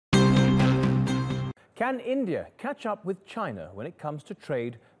Can India catch up with China when it comes to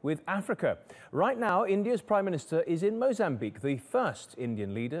trade with Africa? Right now, India's Prime Minister is in Mozambique, the first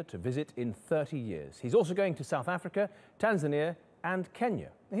Indian leader to visit in 30 years. He's also going to South Africa, Tanzania and Kenya.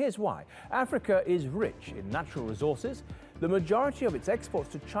 Here's why. Africa is rich in natural resources. The majority of its exports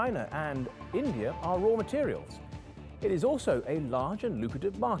to China and India are raw materials. It is also a large and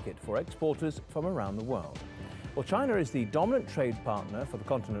lucrative market for exporters from around the world. Well, China is the dominant trade partner for the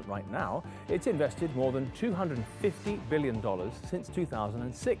continent right now. It's invested more than $250 billion since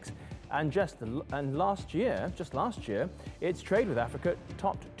 2006. And just last year, its trade with Africa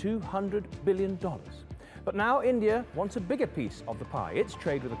topped $200 billion. But now India wants a bigger piece of the pie. Its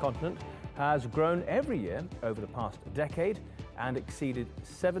trade with the continent has grown every year over the past decade and exceeded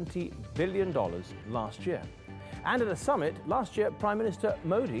 $70 billion last year. And at a summit last year, Prime Minister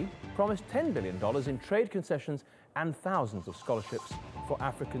Modi promised $10 billion in trade concessions and thousands of scholarships for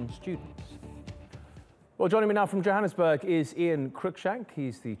African students. Well, joining me now from Johannesburg is Ian Cruickshanks.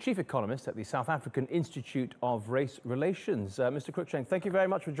 He's the chief economist at the South African Institute of Race Relations. Mr. Cruickshanks, thank you very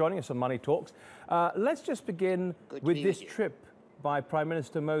much for joining us on Money Talks. Let's just begin with this trip by Prime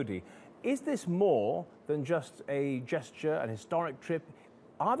Minister Modi. Is this more than just a gesture, an historic trip?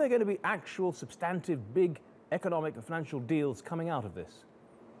 Are there going to be actual, substantive, big economic and financial deals coming out of this?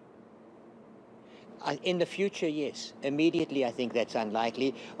 In the future, yes. Immediately, I think that's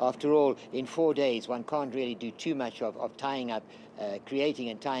unlikely. After all, in 4 days, one can't really do too much of tying up, creating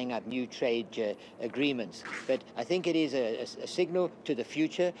and tying up new trade agreements. But I think it is a signal to the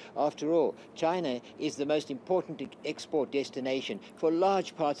future. After all, China is the most important export destination for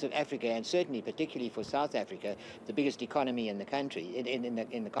large parts of Africa, and certainly, particularly for South Africa, the biggest economy in the country,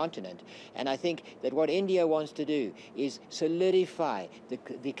 in the continent. And I think that what India wants to do is solidify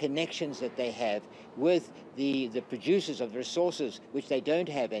the connections that they have with the producers of the resources which they don't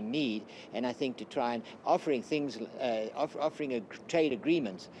have and need, and I think to try and offering trade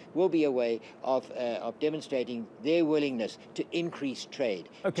agreements will be a way of demonstrating their willingness to increase trade.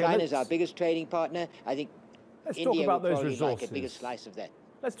 Okay, China's our biggest trading partner. I think India will probably like a bigger slice of that.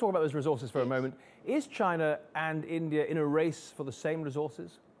 Let's talk about those resources for a moment. Is China and India in a race for the same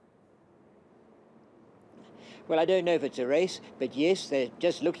resources? Well, I don't know if it's a race, but yes, they're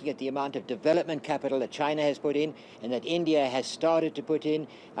just looking at the amount of development capital that China has put in and that India has started to put in.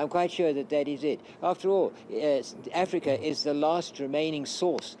 I'm quite sure that that is it. After all, Africa is the last remaining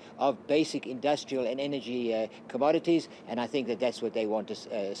source of basic industrial and energy commodities, and I think that that's what they want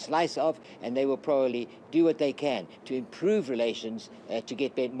a slice of, and they will probably do what they can to improve relations to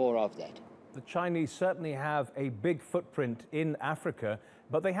get more of that. The Chinese certainly have a big footprint in Africa,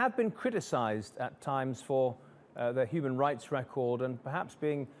 but they have been criticized at times for their human rights record and perhaps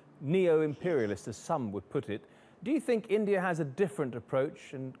being neo-imperialist, as some would put it. Do you think India has a different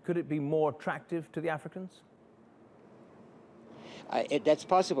approach, and could it be more attractive to the Africans? That's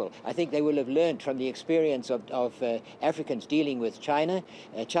possible. I think they will have learned from the experience of Africans dealing with China.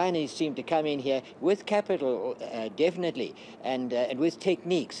 Chinese seem to come in here with capital, definitely, and with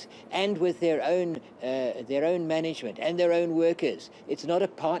techniques, and with their own management and their own workers. It's not a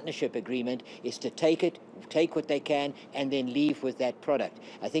partnership agreement. It's to take what they can, and then leave with that product.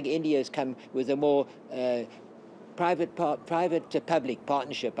 I think India has come with a more private-to-public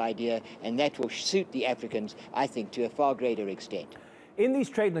partnership idea, and that will suit the Africans, I think, to a far greater extent. In these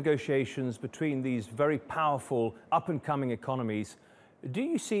trade negotiations between these very powerful, up-and-coming economies, do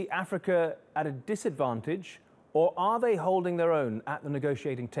you see Africa at a disadvantage, or are they holding their own at the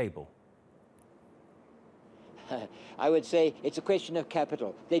negotiating table? I would say it's a question of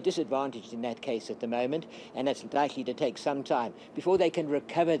capital. They're disadvantaged in that case at the moment, and it's likely to take some time before they can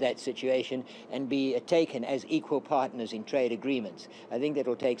recover that situation and be taken as equal partners in trade agreements. I think that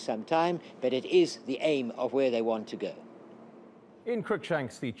will take some time, but it is the aim of where they want to go. Ian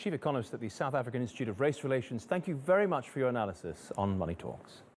Cruickshanks, the chief economist at the South African Institute of Race Relations, thank you very much for your analysis on Money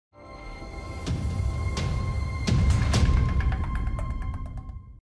Talks.